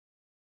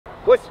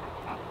Whoosh.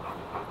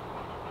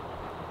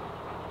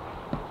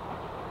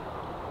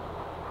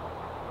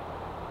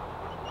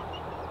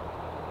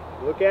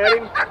 Look at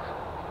him.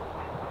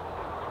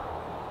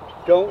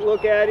 Don't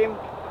look at him.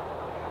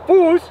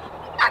 Whoosh.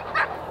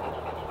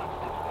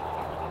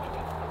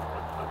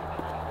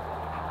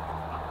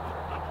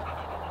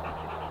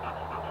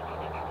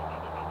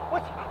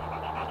 Whoosh.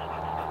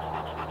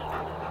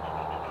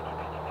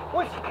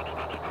 Whoosh.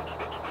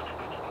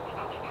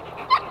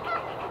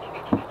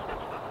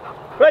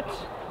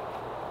 But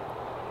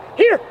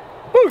here,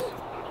 boost,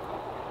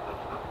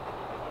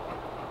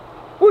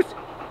 boost.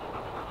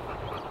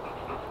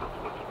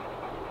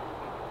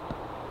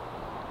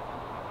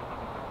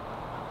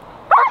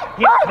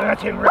 Yes,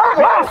 that's him.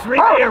 Yes,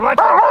 right there. Watch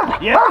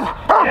him. Yes,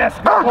 yes,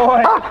 good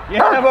boy.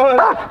 Yeah, boy.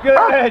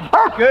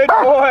 Good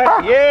boy.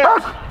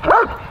 Yes.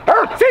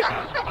 Sit.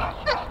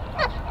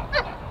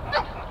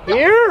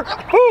 Here,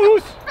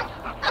 boost,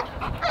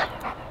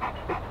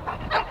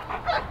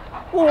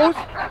 boost.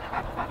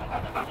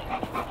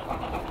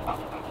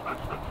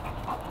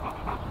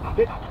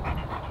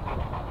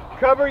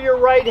 Cover your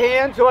right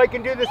hand so I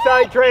can do the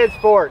side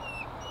transport.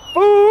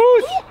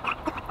 Boost!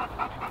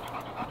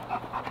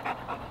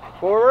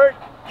 Forward.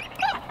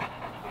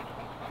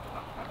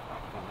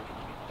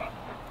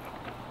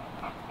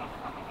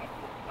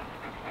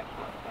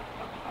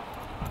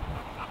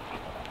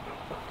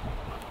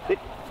 Sit.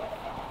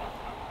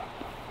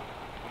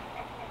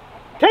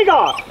 Take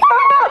off!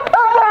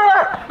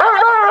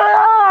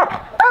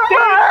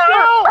 Stand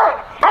still!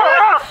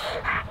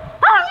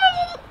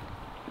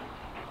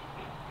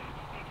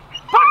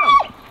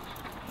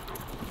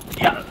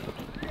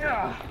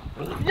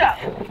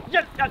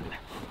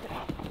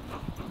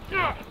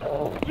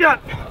 Yeah.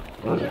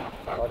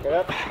 Lock it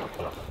up.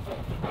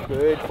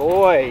 Good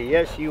boy.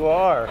 Yes, you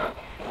are.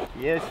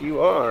 Yes, you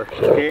are.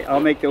 Okay, I'll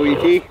make the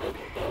OET.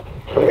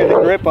 Look at the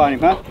grip on him,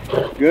 huh?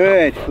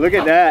 Good. Look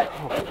at that.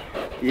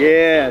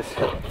 Yes.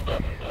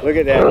 Look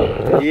at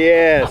that.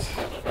 Yes.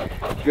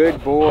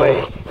 Good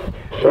boy.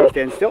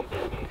 Stand still.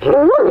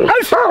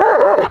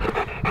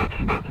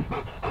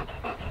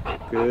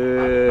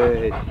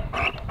 Good.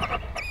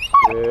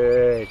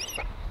 Good.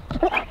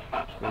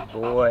 Good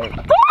boy.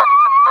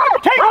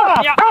 Take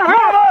off! Yeah.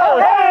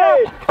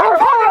 Hey!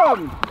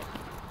 Come!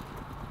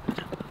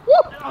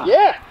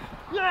 Yeah!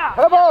 Yeah!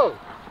 Come on!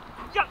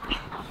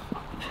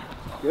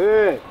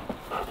 Good.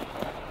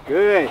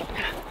 Good.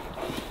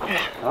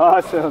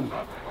 Awesome.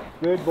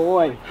 Good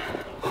boy.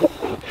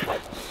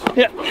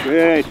 Yeah.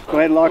 Good. Go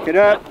ahead and lock it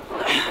up.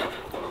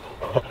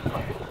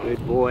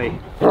 Good boy.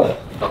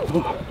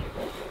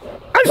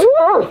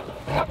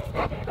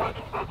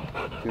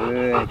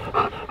 Good.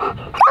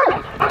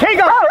 Take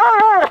off!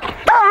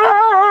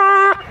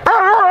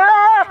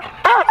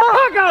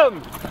 Hug him!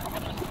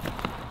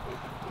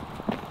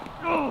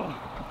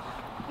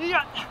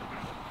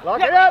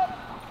 Lock it up!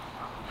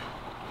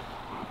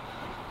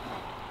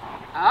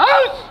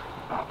 Out!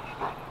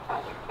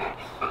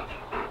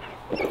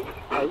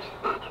 Nice.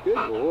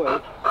 Good boy.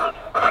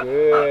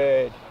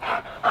 Good.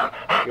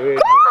 Good.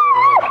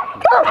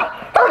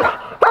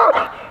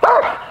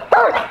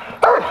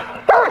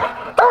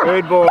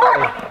 Good boy.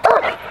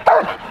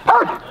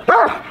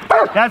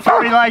 That's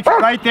what he likes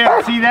right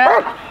there. See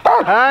that?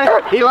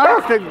 Huh? He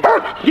likes to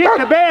get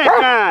the bad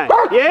guy.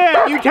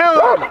 Yeah, you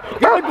tell him.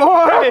 Good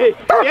boy.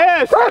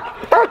 Yes.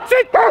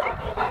 Sit.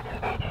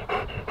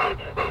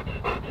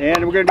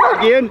 And we're going to do it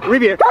again.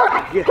 Review.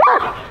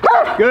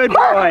 Good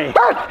boy.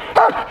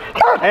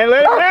 And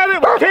let him have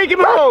it. We'll take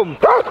him home.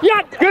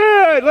 Yeah.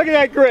 Good. Look at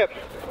that grip.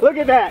 Look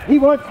at that. He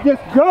wants to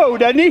just go,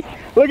 doesn't he?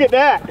 Look at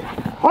that.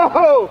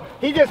 Oh,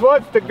 he just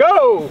wants to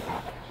go.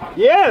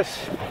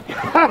 Yes.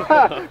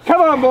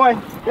 Come on, boy.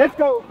 Let's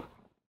go.